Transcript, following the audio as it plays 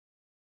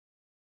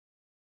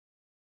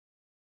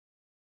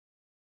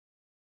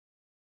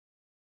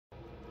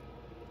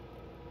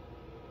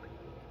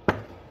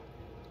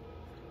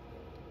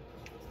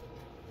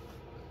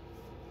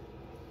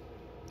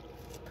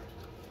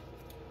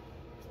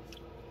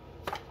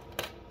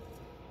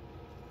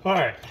All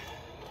right.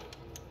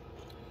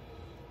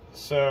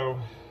 So,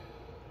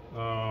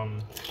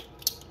 the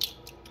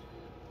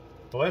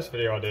last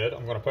video I did,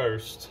 I'm going to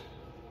post.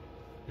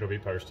 It'll be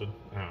posted.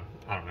 I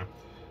don't know.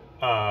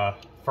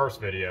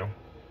 First video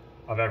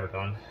I've ever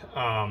done.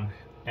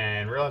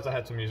 And realized I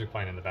had some music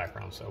playing in the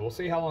background. So we'll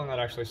see how long that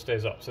actually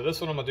stays up. So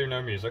this one I'm going to do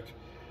no music.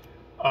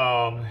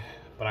 But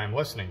I'm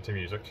listening to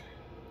music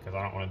because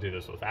I don't want to do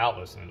this without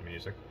listening to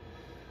music.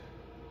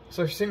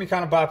 So if you see me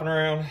kind of bopping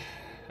around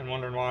and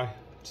wondering why,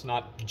 it's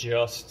not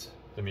just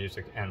the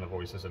music and the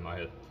voices in my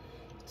head.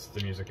 It's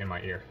the music in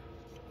my ear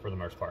for the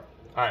most part.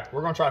 All right,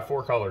 we're going to try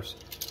 4 colors.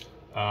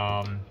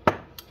 So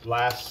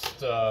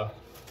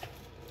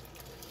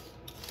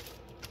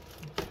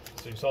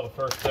you saw the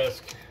first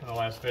disc in the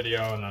last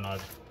video, and then I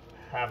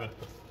haven't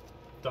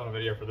done a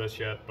video for this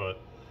yet, but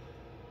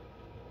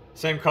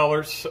same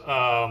colors.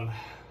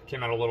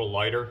 Came out a little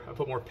lighter. I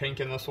put more pink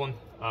in this one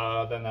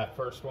than that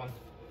first one.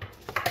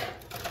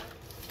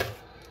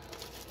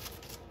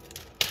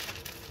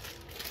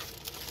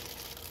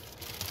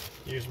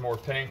 Use more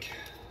pink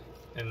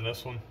in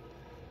this one.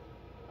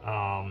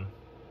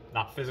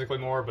 Not physically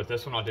more, but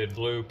this one I did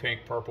blue,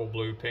 pink, purple,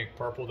 blue, pink,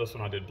 purple. This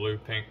one I did blue,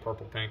 pink,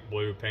 purple, pink,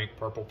 blue, pink,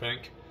 purple,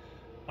 pink.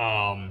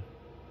 I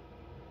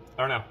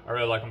don't know. I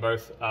really like them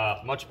both.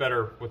 Much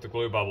better with the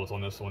glue bubbles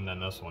on this one than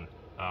this one.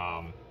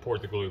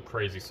 Poured the glue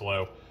crazy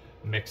slow,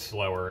 mixed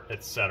slower,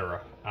 etc.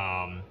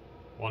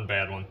 One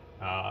bad one,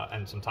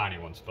 and some tiny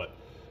ones, but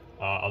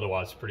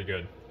otherwise pretty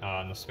good.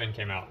 And the spin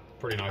came out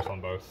pretty nice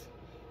on both.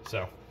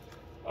 So,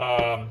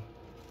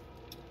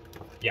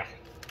 yeah.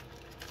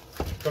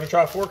 Going to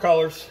try 4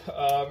 colors.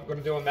 I'm going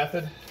to do a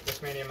method,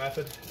 Discmania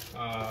Method.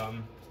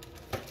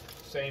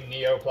 Same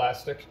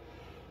neoplastic.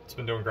 It's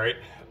been doing great.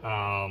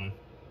 Kind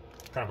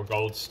of a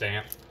gold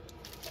stamp.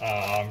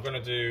 I'm going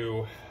to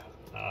do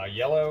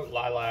yellow,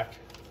 lilac,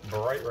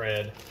 bright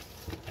red,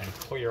 and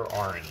clear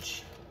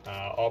orange.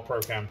 All Pro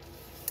Chem.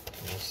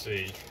 We'll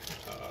see.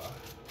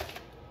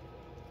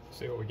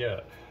 See what we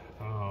get.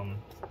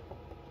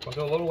 I'll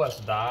do a little less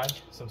dye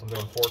since I'm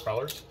doing 4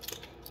 colors.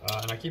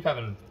 And I keep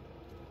having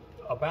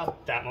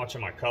about that much in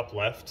my cup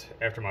left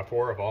after my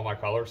pour of all my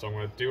colors, so I'm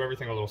going to do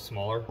everything a little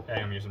smaller. A,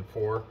 I'm using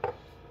 4,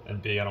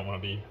 and B, I don't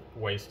want to be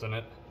wasting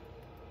it.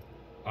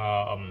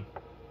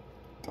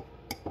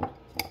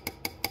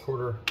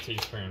 Quarter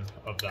teaspoon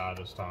of dye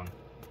this time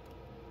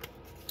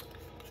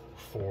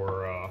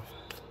for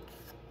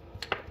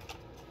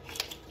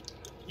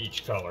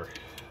each color.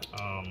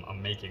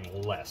 I'm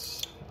making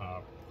less,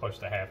 close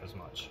to half as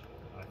much,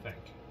 I think.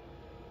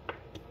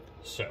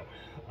 So,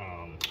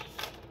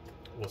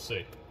 we'll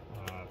see.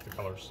 If the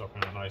color's still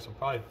kind of nice, I'll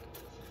probably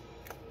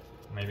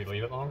maybe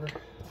leave it longer.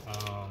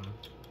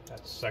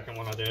 That second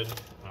one I did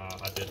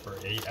for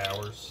 8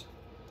 hours.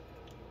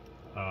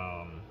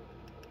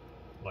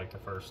 Like the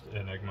first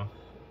Enigma.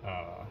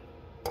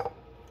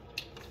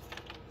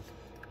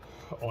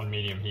 On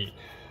medium heat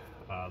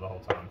the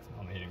whole time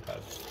on the heating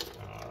pad.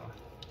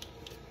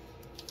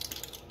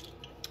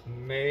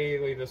 May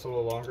leave this a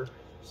little longer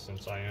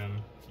since I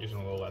am using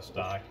a little less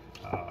dye.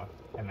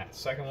 And that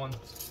second one,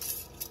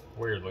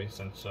 weirdly,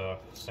 since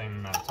same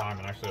amount of time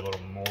and actually a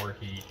little more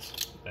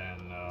heat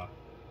than the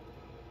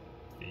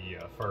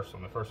first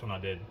one. The first one I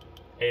did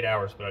 8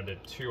 hours, but I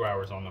did 2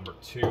 hours on number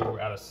 2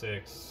 out of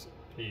 6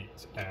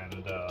 heat,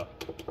 and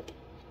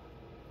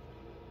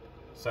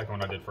second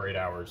one I did for 8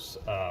 hours,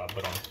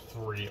 but on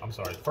 3. I'm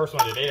sorry, the first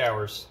one I did 8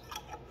 hours,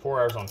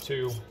 4 hours on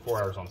 2,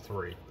 4 hours on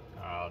 3.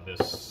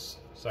 This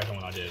second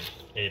one I did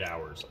 8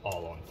 hours,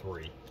 all on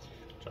 3, which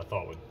I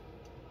thought would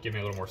give me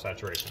a little more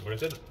saturation, but it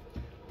didn't.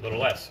 A little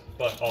less,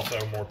 but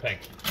also more pink.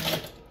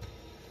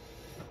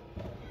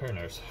 Who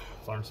knows?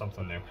 Learn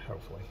something new,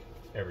 hopefully,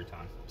 every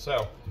time.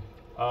 So,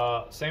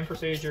 same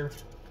procedure.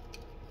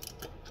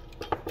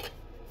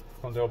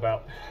 Gonna do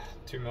about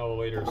 2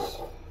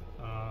 milliliters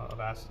of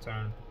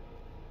acetone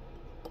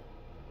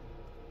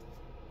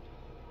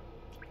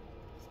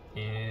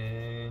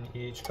in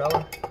each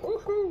color.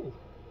 Woohoo!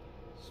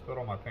 Spilled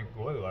on my pink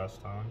glue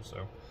last time,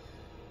 so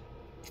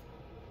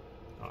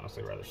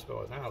honestly rather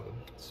spill it now than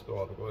spill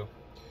all the glue.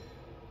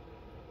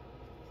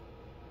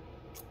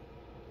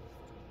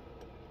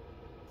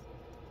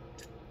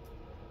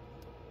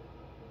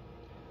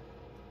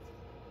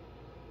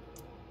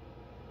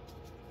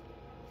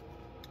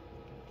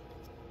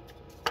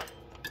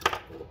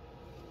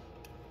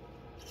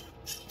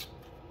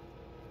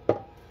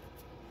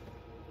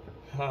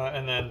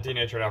 And then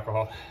denatured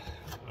alcohol.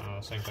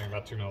 Same thing,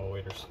 about 2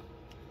 milliliters.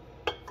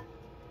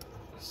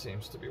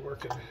 Seems to be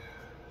working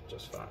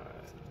just fine.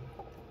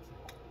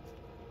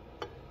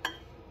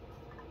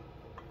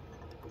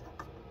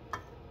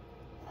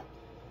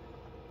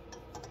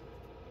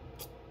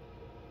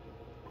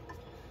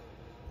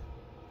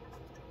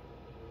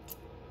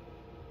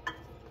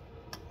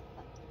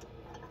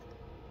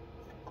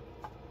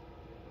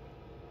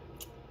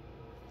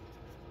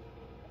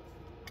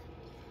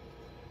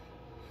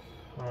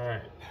 All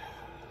right,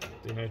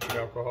 denatured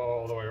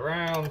alcohol all the way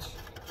around.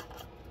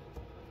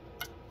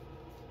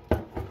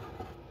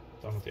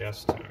 Done with the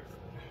acetone.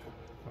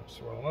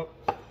 Swirl them up.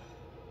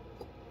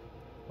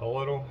 a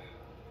little.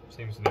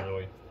 Seems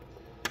nearly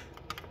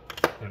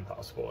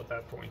impossible at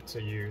that point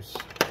to use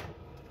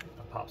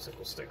a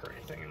popsicle stick or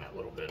anything in that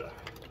little bit of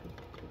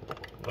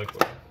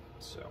liquid.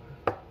 So,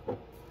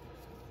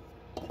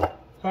 all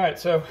right,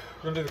 so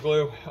we're gonna do the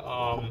glue.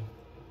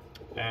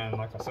 And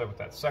like I said, with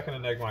that second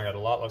Enigma, I got a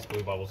lot less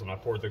glue bubbles, and I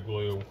poured the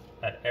glue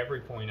at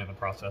every point in the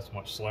process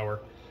much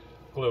slower.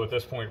 Glue at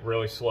this point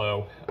really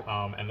slow,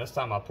 and this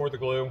time I poured the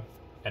glue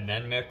and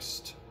then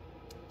mixed,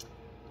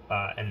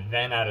 and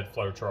then added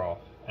Floetrol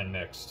and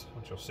mixed,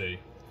 which you'll see,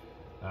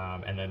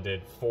 and then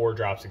did 4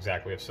 drops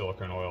exactly of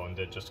silicone oil and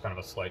did just kind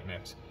of a slight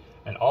mix.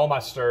 And all my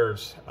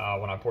stirs,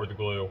 when I poured the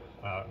glue,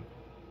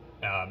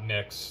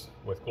 mix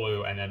with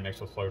glue and then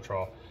mix with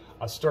Floetrol,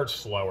 I stirred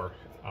slower.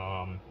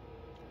 I'm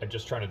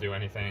just trying to do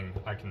anything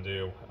I can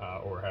do,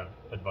 or have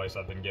advice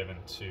I've been given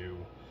to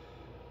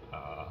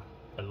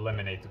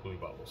eliminate the glue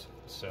bubbles.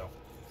 So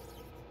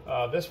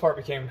this part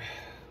became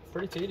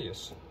pretty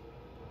tedious,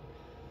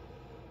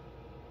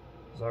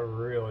 because I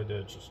really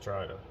did just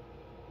try to,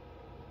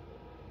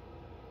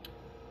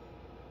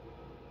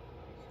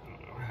 I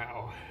don't know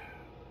how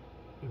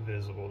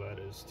visible that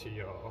is to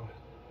y'all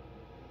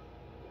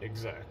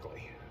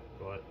exactly,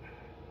 but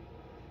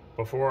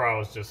before I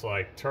was just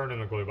like turning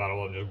the glue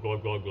bottle and just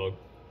glug glug glug,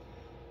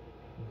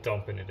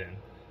 dumping it in.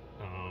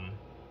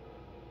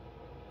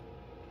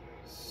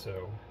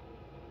 So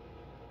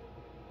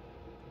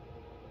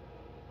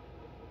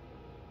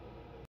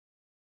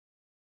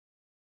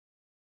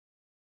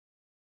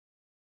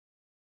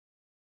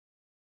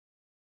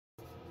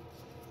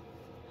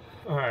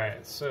all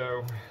right,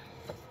 so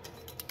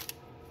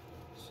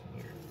some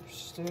new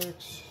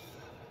sticks.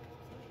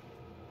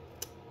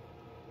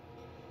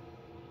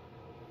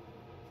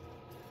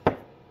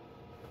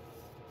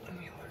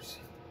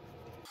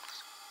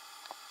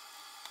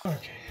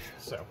 Okay,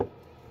 so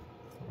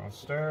we're gonna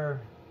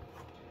stir.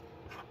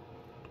 Like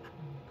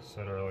I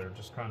said earlier,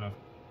 just kind of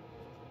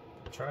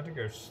tried to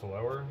go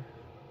slower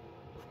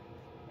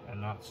and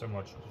not so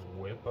much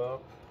whip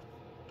up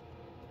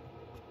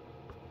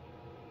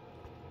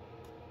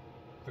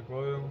the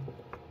glue,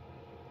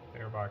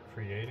 thereby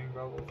creating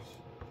bubbles.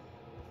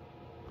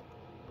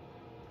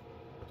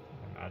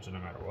 I imagine no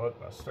matter what,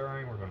 by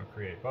stirring, we're going to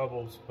create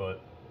bubbles,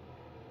 but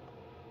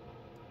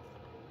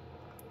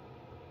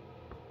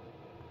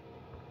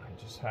I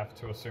just have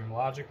to assume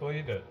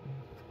logically that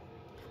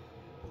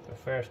the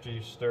faster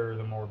you stir,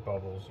 the more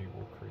bubbles you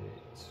will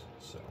create.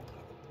 So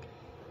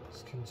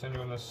just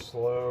continuing this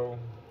slow,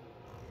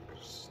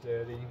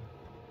 steady.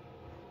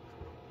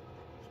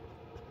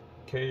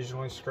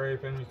 Occasionally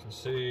scraping, you can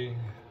see,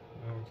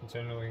 we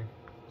continually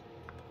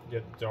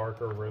get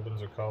darker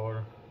ribbons of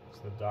color as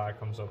the dye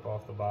comes up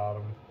off the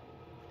bottom.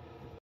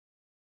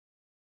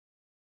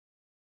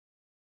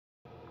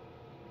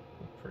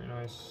 Pretty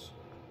nice,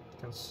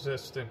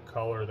 consistent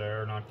color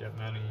there, not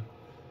getting any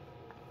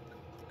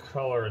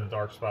color and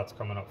dark spots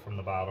coming up from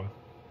the bottom.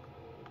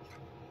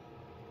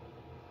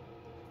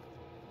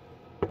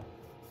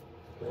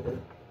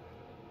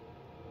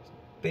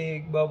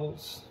 Big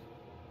bubbles.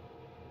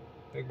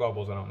 Big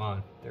bubbles, I don't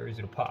mind. They're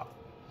easy to pop.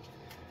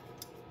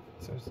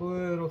 So there's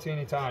little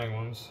teeny tiny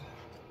ones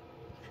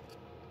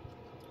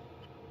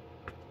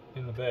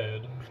in the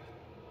bed,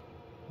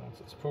 once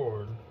it's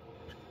poured,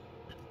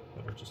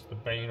 that are just the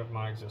bane of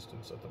my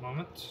existence at the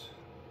moment.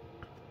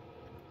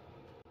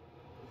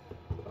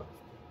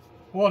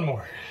 One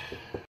more.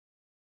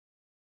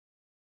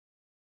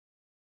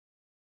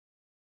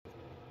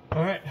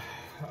 Alright,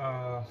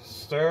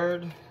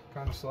 stirred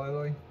kind of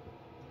slowly.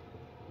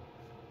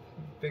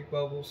 Big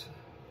bubbles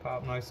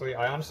pop nicely.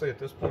 I honestly at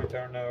this point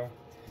don't know.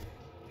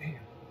 Damn.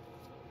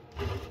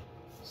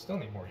 Still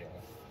need more yellow.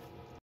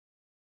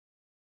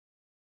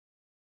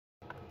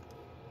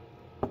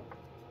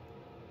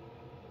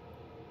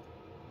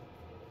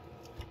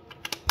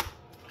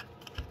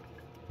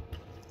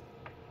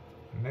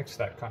 Mix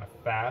that kind of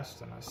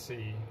fast and I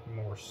see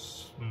more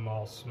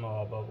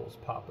small bubbles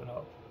popping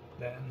up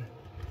than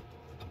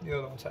the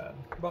other ones had.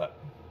 But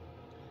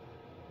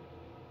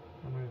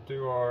I'm going to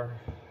do our,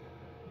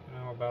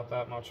 about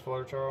that much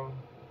Floetrol.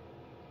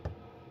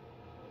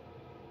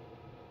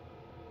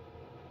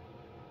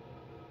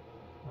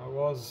 I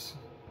was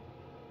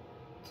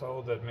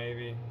told that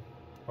maybe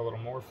a little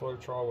more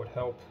Floetrol would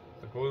help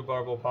the glue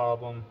bubble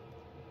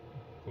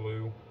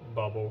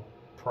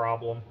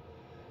problem.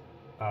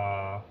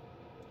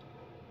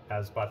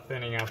 As by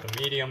thinning out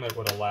the medium, it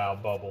would allow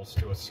bubbles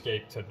to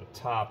escape to the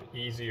top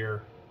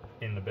easier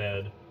in the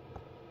bed,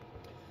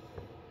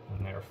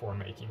 and therefore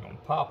making them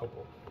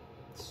poppable.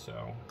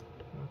 So,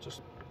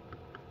 just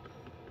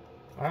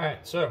all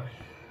right. So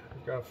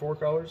we've got 4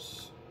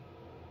 colors.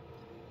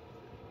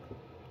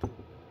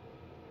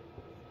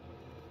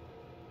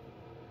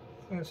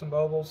 There's some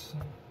bubbles.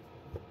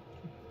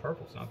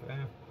 Purple's not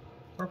bad.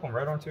 Purple and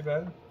red aren't too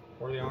bad.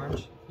 Or the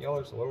orange.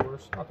 Yellow's a little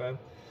worse. Not bad.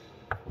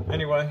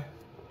 Anyway.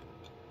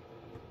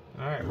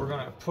 Alright, we're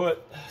going to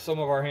put some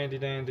of our handy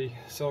dandy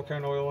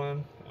silicone oil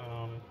in.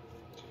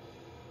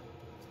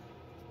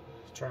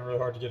 Trying really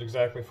hard to get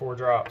exactly 4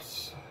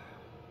 drops.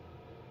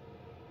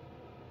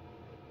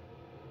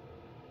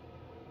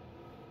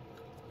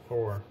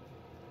 pour.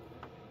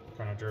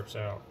 Kind of drips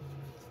out.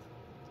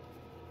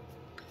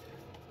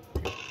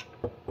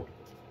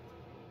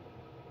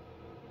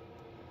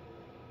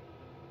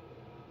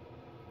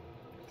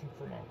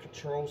 From a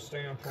control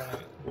standpoint,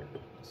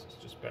 this is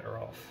just better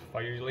off.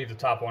 If you leave the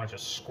top on, it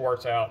just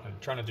squirts out, and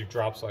trying to do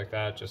drops like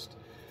that just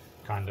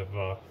kind of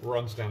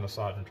runs down the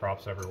side and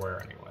drops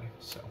everywhere anyway.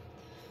 So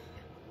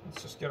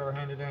let's just get our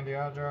handy dandy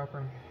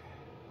eyedropper.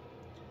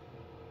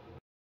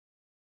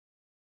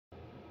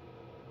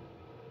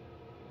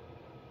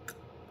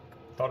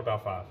 Thought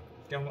about 5.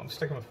 Yeah, I'm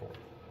sticking with 4.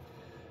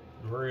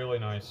 Really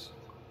nice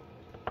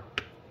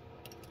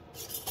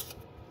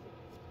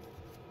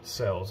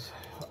cells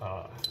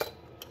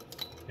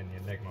in the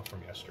Enigma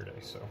from yesterday,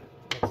 so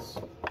let's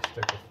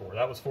stick with 4.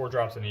 That was 4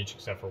 drops in each,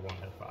 except for one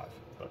had 5,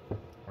 but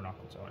we're not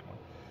going to tell anyone.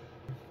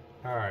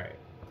 Alright.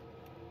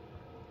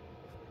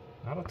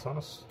 Not a ton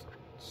of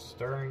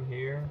stirring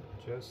here,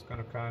 just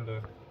going to kind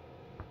of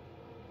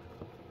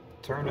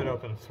turn it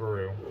up and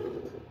through.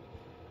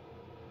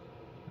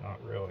 Not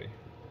really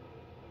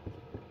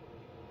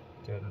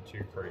getting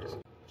too crazy.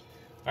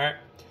 Alright,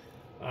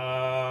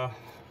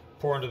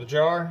 pour into the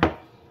jar.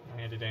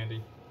 Handy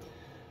dandy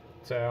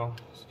towel.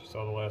 As you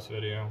saw the last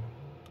video,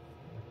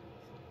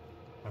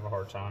 I have a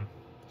hard time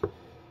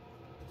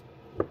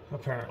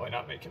apparently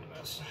not making a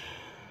mess.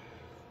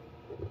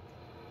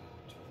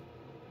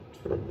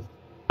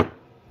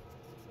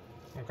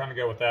 I'll kind of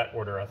go with that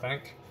order, I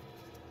think.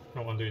 I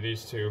don't want to do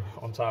these two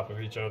on top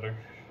of each other.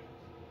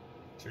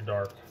 Too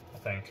dark, I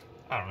think.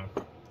 I don't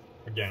know.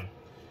 Again,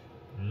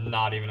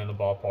 not even in the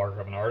ballpark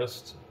of an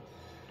artist.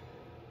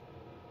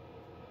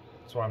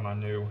 That's why my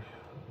new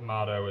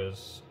motto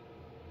is,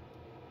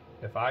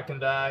 if I can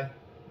die,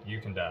 you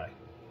can die.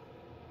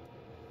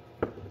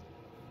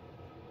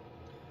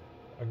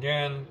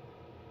 Again,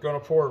 gonna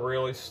pour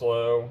really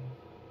slow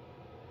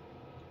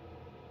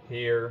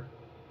here.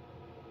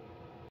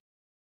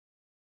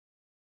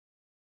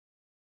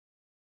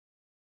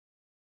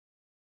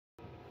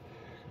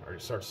 Already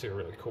start to see a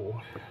really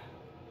cool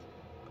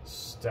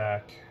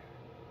stack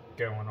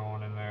going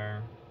on in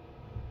there.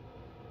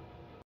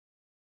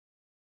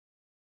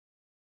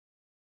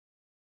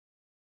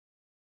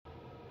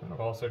 I'm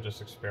also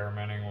just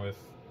experimenting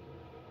with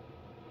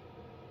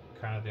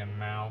kind of the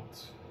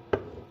amount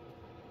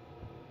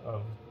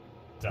of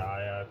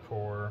dye I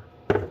pour.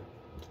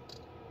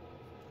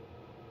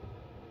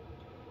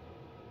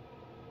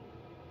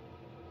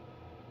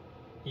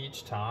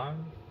 Each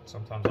time,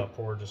 sometimes I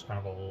pour just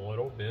kind of a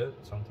little bit,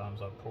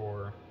 sometimes I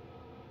pour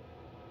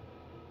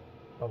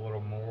a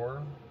little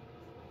more.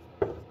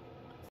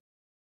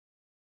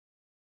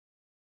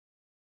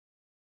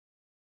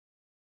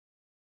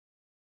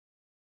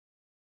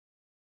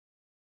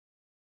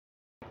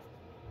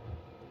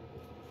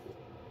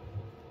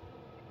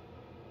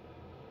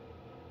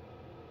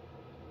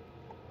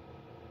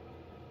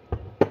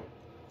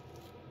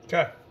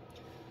 Okay,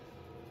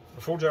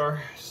 a full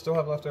jar, still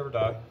have leftover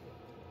dye.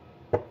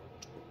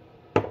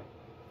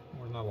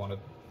 More than I wanted.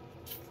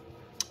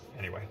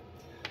 Anyway,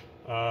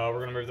 we're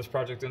gonna move this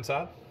project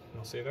inside.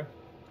 I'll see you there.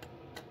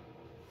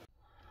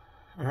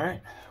 All right,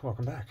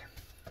 welcome back.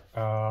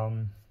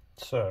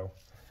 So,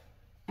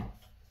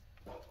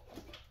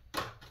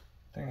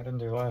 thing I didn't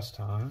do last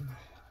time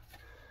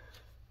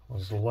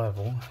was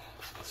level.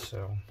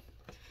 So,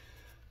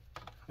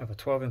 I have a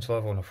 12-inch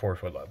level and a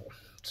 4-foot level.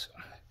 So,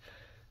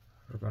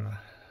 we're gonna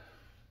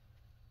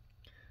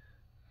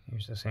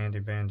use this handy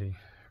bandy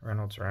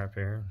Reynolds wrap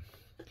here.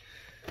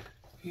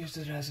 Use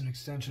it as an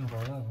extension of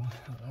our level.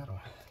 Oh, that'll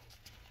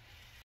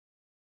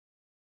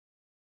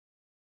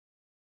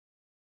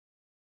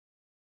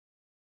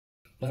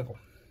level.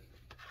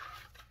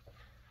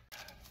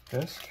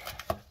 Disc.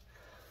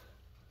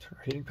 Turn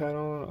our heating pad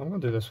on. I'm gonna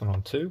do this one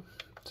on 2,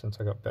 since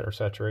I got better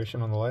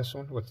saturation on the last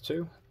one with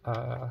 2.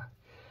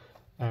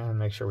 And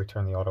make sure we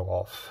turn the auto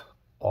off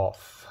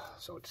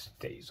so it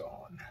stays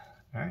on.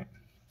 All right,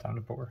 time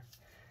to pour.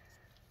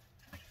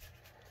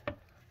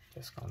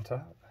 Disc on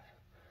top.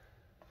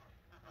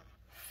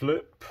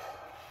 Flip.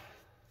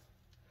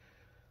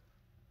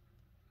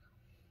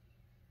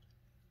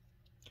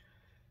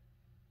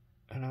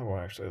 And I will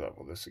actually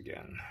level this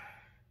again.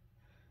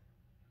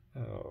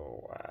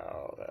 Oh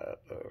wow, that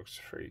looks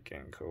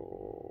freaking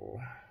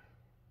cool.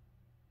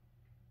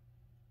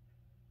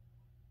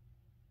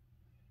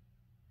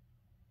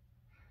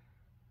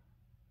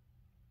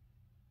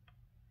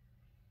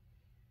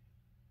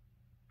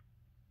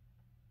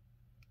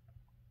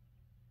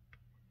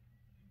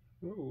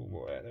 Oh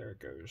boy, there it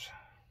goes.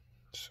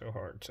 So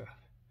hard to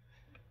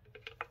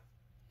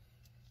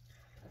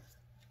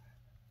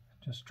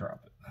just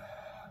drop it.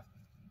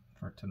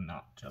 For it to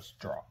not just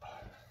drop,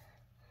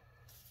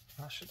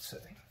 I should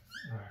say.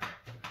 All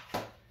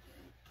right.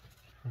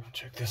 I'll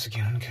check this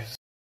again, because...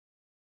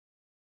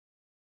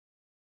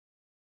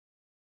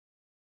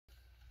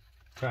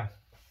 Okay.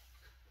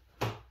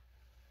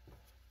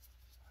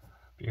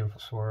 Beautiful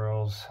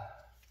swirls.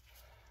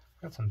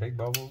 Got some big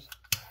bubbles.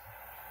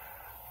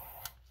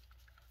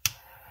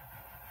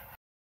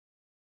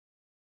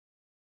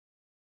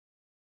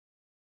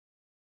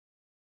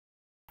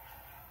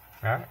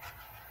 All right.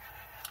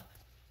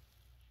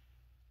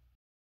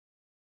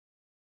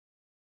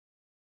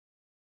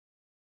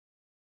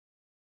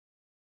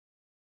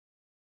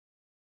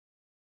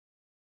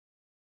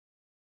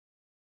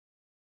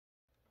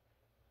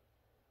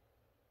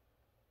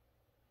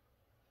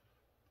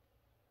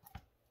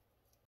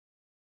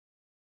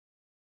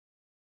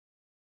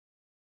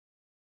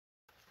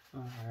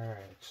 Alright,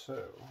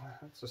 so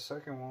that's the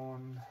second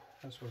one.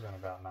 This was in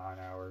about 9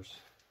 hours.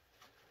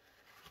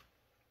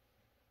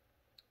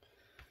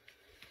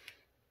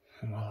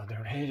 And while I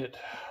don't hate it,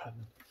 I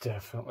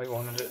definitely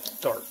wanted it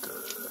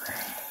darker.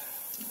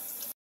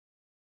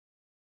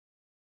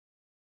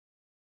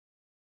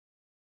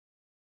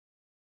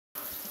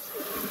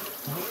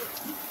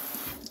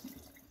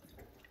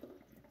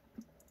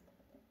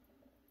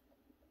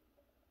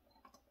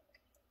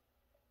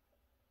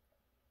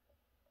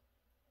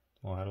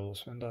 We'll add a little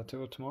spin dot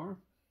to it tomorrow.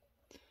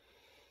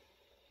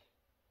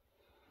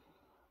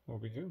 We'll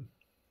be good.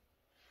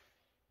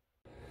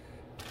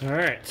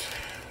 Alright,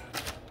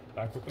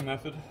 back with the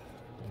method.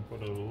 I'm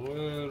gonna put a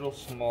little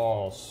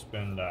small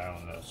spin die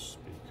on this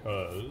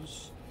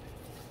because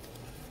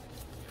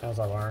as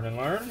I learn and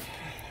learn,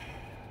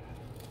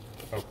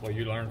 hopefully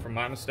you learn from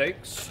my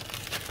mistakes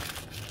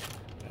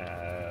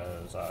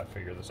as I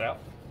figure this out.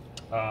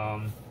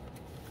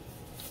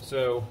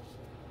 So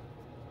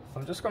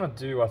I'm just going to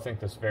do, I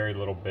think, this very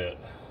little bit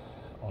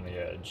on the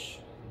edge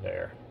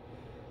there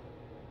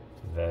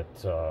that,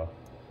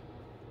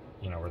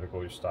 you know, where the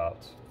glue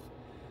stopped.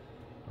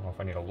 I don't know if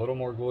I need a little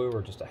more glue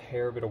or just a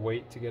hair bit of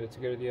weight to get it to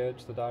go to the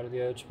edge, the die to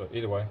the edge, but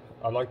either way,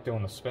 I like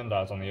doing the spin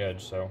dies on the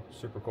edge, so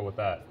super cool with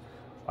that.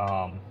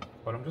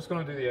 But I'm just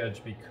going to do the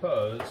edge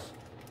because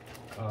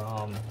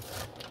I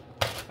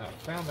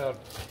found out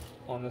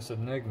on this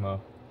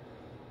Enigma,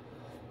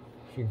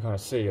 you can kind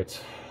of see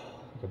it's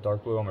like a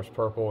dark blue, almost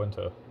purple,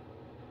 into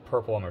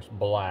purple, almost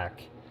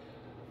black.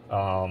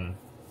 And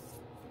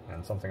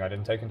something I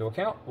didn't take into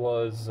account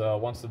was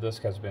once the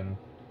disc has been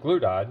glue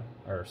dyed,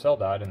 or cell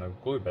dyed in the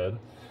glue bed,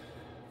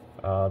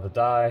 the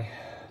die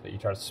that you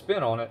try to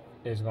spin on it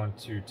is going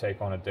to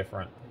take on a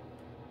different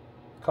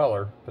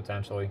color,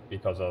 potentially,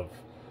 because of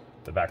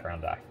the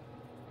background dye.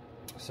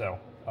 So,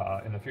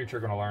 in the future,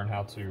 going to learn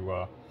how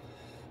to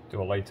do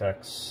a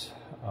latex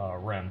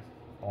rim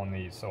on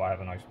these, so I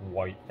have a nice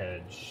white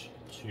edge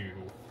to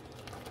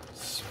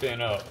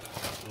spin up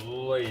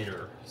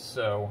later.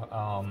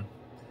 So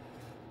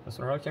this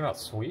one really came out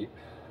sweet.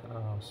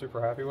 I'm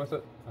super happy with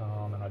it,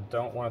 and I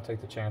don't want to take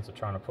the chance of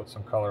trying to put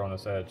some color on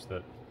this edge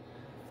that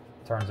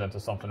turns into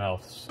something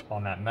else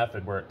on that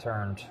method where it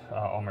turned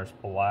almost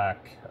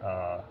black,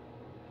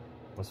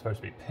 was supposed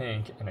to be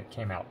pink, and it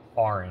came out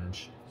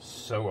orange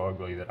so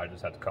ugly that I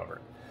just had to cover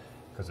it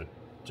because it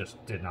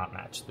just did not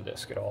match the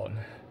disc at all. And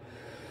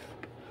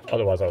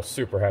otherwise I was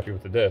super happy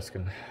with the disc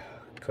and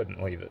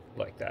couldn't leave it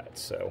like that,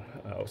 so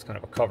it was kind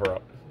of a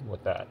cover-up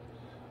with that.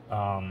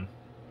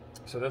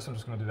 So this, I'm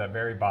just going to do that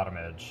very bottom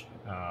edge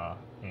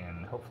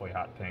in hopefully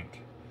hot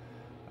pink.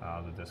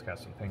 The disc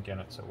has some pink in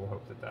it, so we'll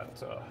hope that that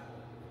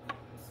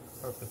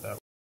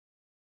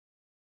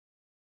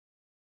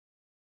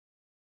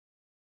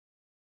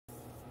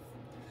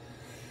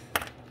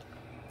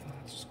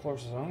that's as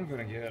close as I'm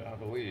going to get, I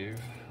believe.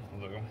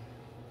 Although,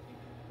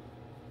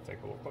 take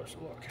a little closer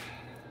look at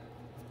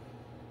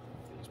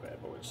these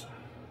bad boys.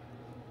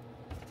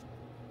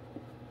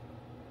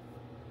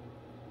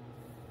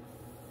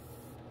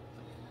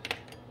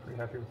 Pretty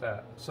happy with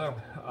that. So,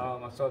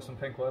 I still have some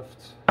pink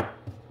left,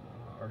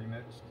 already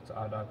mixed. It's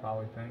iodide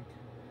poly pink.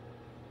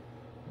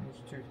 Use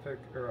a toothpick,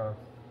 or a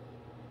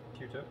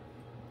Q-tip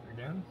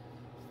again.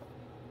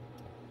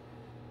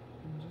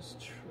 And just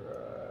try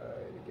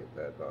to get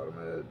that bottom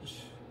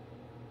edge.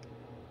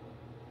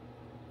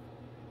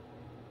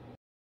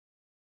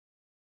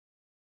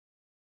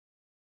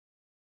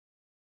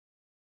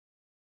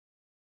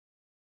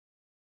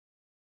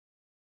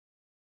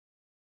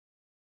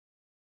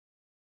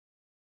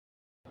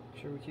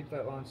 Make sure we keep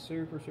that line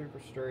super,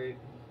 super straight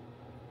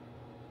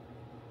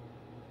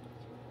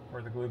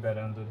where the glue bed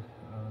ended,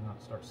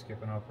 not start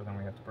skipping up, or then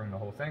we have to bring the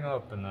whole thing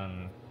up, and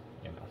then,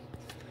 you know,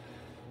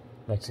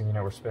 next thing you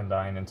know, we're spin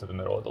dyeing into the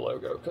middle of the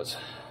logo, because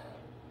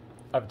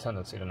I have a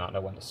tendency to not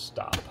know when to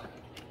stop,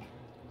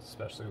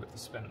 especially with the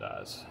spin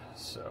dyes.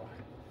 So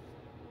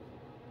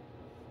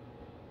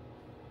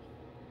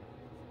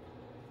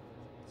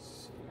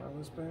let's see how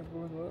this bad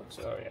boy looks.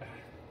 Oh yeah,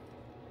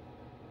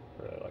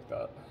 really like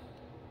that.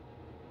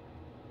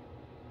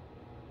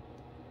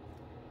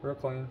 Real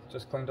clean,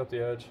 just cleaned up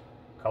the edge.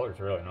 Color's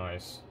really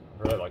nice.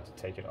 I'd really like to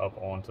take it up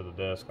onto the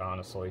disc,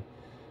 honestly.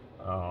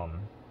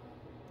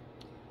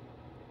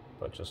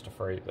 But just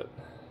afraid that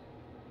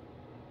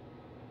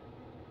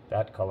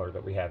that color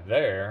that we have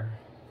there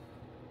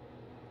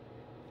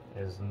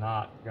is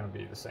not going to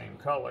be the same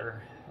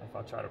color if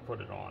I try to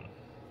put it on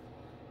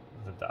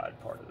the dyed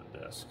part of the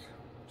disc.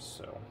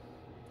 So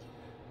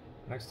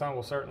next time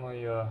we'll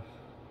certainly do a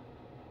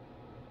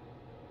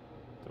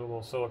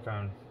little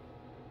silicone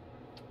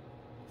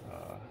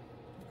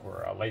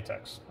or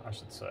latex, I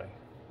should say,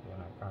 you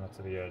know, kind of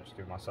to the edge,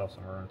 give myself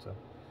some room to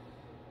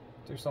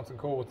do something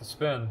cool with the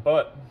spin.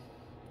 But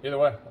either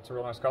way, that's a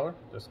real nice color.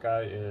 This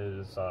guy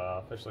is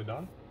officially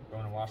done. I'm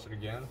going to wash it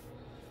again.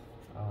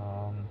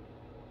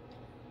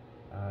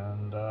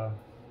 And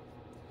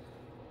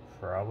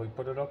probably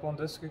put it up on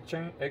Disc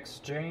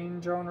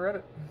Exchange on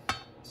Reddit.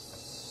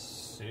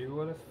 See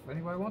what if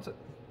anybody wants it.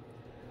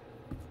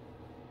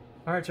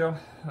 Alright, y'all.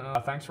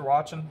 Thanks for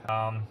watching.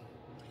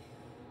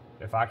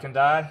 If I can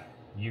die,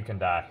 you can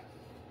die.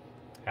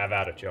 Have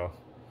at it, y'all.